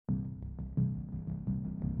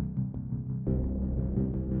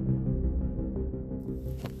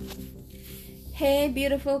Hey,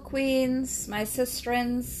 beautiful queens, my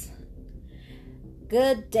sisterins.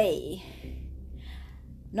 Good day.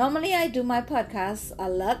 Normally, I do my podcast a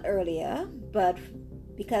lot earlier, but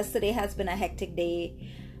because today has been a hectic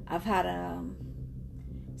day, I've had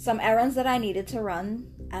some errands that I needed to run,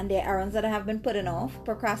 and they're errands that I have been putting off,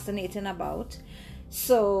 procrastinating about.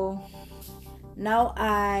 So now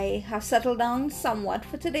I have settled down somewhat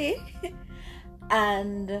for today,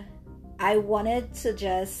 and I wanted to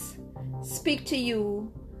just speak to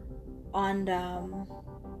you on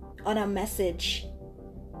a message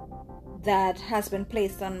that has been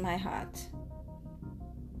placed on my heart.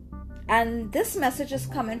 And this message is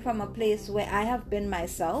coming from a place where I have been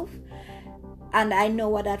myself, and I know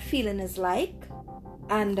what that feeling is like.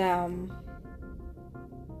 And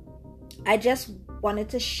I just wanted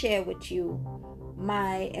to share with you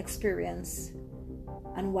my experience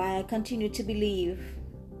and why I continue to believe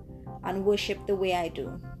and worship the way I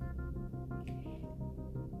do.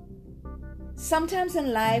 Sometimes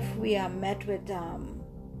in life we are met with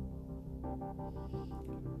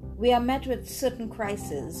certain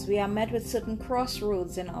crises. We are met with certain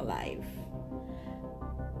crossroads in our life.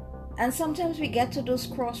 And sometimes we get to those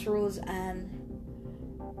crossroads and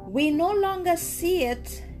we no longer see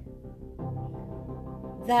it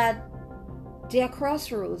that they are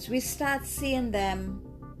crossroads. We start seeing them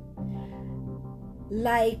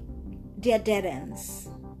like they're dead ends.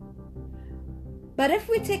 But if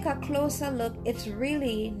we take a closer look, it's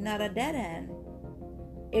really not a dead end.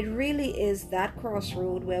 It really is that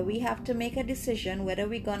crossroad where we have to make a decision whether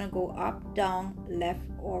we're going to go up, down, left,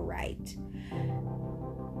 or right.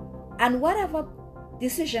 And whatever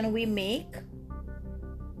decision we make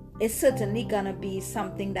is certainly going to be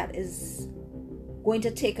something that is going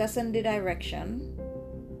to take us in the direction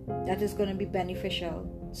that is going to be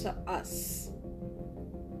beneficial to us.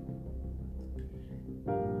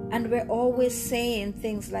 And we're always saying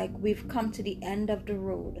things like we've come to the end of the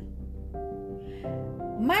road.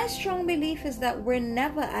 My strong belief is that we're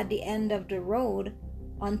never at the end of the road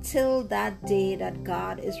until that day that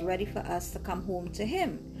God is ready for us to come home to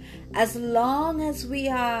Him. As long as we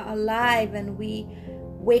are alive and we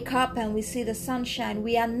wake up and we see the sunshine,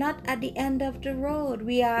 we are not at the end of the road.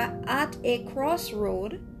 We are at a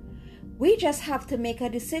crossroad. We just have to make a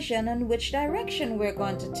decision on which direction we're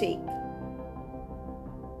going to take.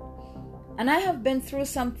 And I have been through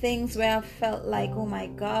some things where I felt like, oh my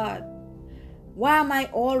God, why am I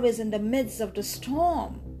always in the midst of the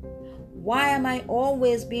storm? Why am I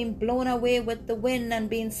always being blown away with the wind and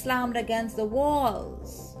being slammed against the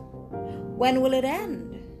walls? When will it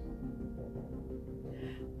end?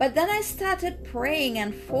 But then I started praying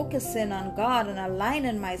and focusing on God and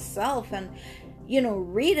aligning myself and,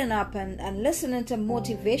 reading up and listening to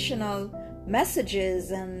motivational messages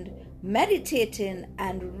and meditating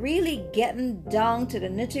and really getting down to the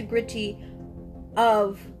nitty-gritty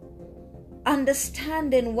of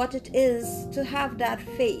understanding what it is to have that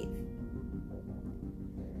faith.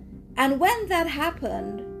 And when that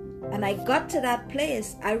happened and I got to that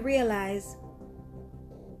place, I realized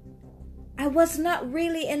I was not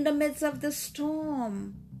really in the midst of the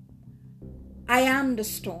storm. I am the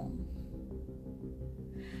storm.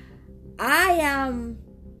 I am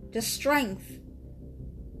the strength.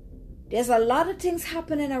 There's a lot of things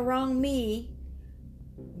happening around me,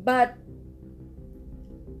 but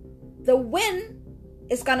the wind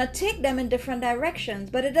is going to take them in different directions,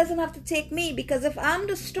 but it doesn't have to take me, because if I'm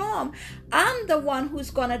the storm, I'm the one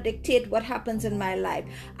who's going to dictate what happens in my life.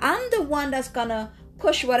 I'm the one that's going to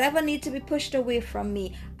push whatever needs to be pushed away from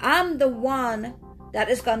me. I'm the one that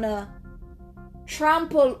is going to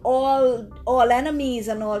trample all enemies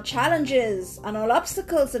and all challenges and all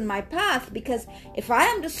obstacles in my path, because if I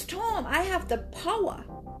am the storm, I have the power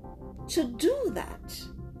to do that.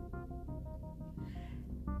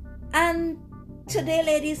 And today,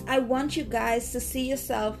 ladies, I want you guys to see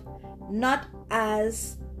yourself not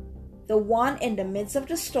as the one in the midst of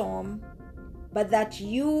the storm, but that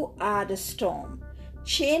you are the storm.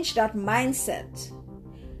 Change that mindset.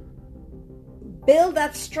 Build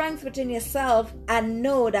that strength within yourself and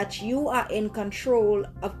know that you are in control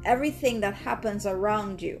of everything that happens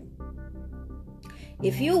around you.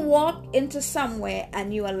 If you walk into somewhere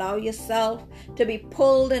and you allow yourself to be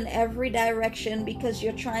pulled in every direction because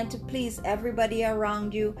you're trying to please everybody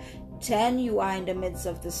around you, then you are in the midst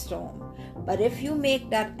of the storm. But if you make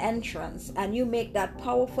that entrance and you make that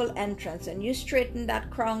powerful entrance and you straighten that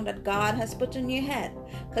crown that God has put on your head,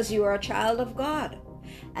 because you are a child of God,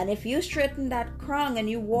 and if you straighten that crown and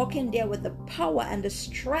you walk in there with the power and the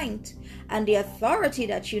strength and the authority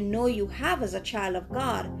that you know you have as a child of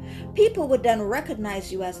God, people would then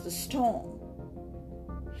recognize you as the storm.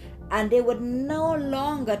 And they would no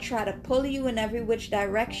longer try to pull you in every which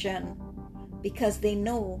direction, because they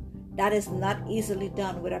know that is not easily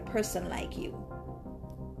done with a person like you.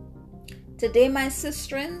 Today, my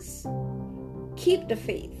sisterins, keep the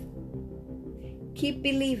faith. Keep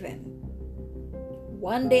believing.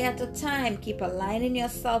 One day at a time, keep aligning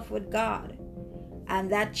yourself with God. And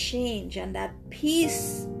that change and that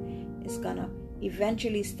peace is going to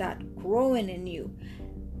eventually start growing in you.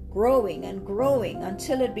 Growing and growing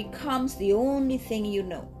until it becomes the only thing you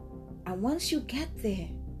know. And once you get there,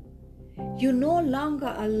 you no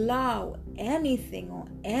longer allow anything or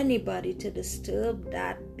anybody to disturb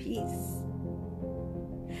that peace.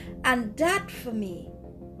 And that for me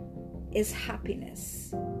is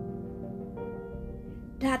happiness.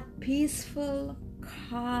 That peaceful,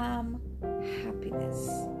 calm happiness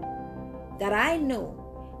that I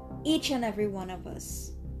know each and every one of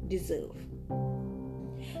us deserve.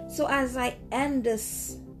 So as I end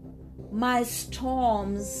my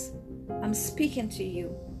storms, I'm speaking to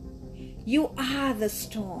you. You are the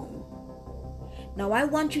storm. Now I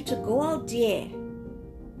want you to go out there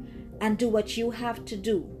and do what you have to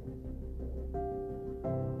do.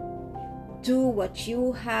 Do what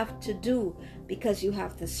you have to do, because you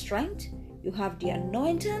have the strength, you have the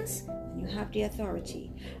anointings, and you have the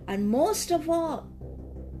authority. And most of all,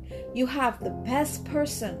 you have the best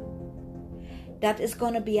person that is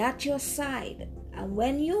going to be at your side. And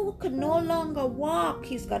when you could no longer walk,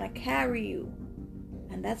 he's going to carry you.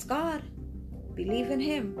 And that's God. Believe in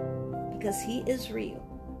him, because he is real.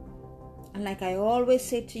 And like I always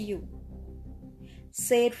say to you,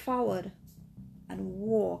 say it forward and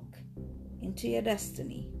walk into your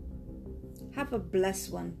destiny. Have a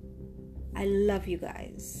blessed one. I love you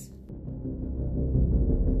guys.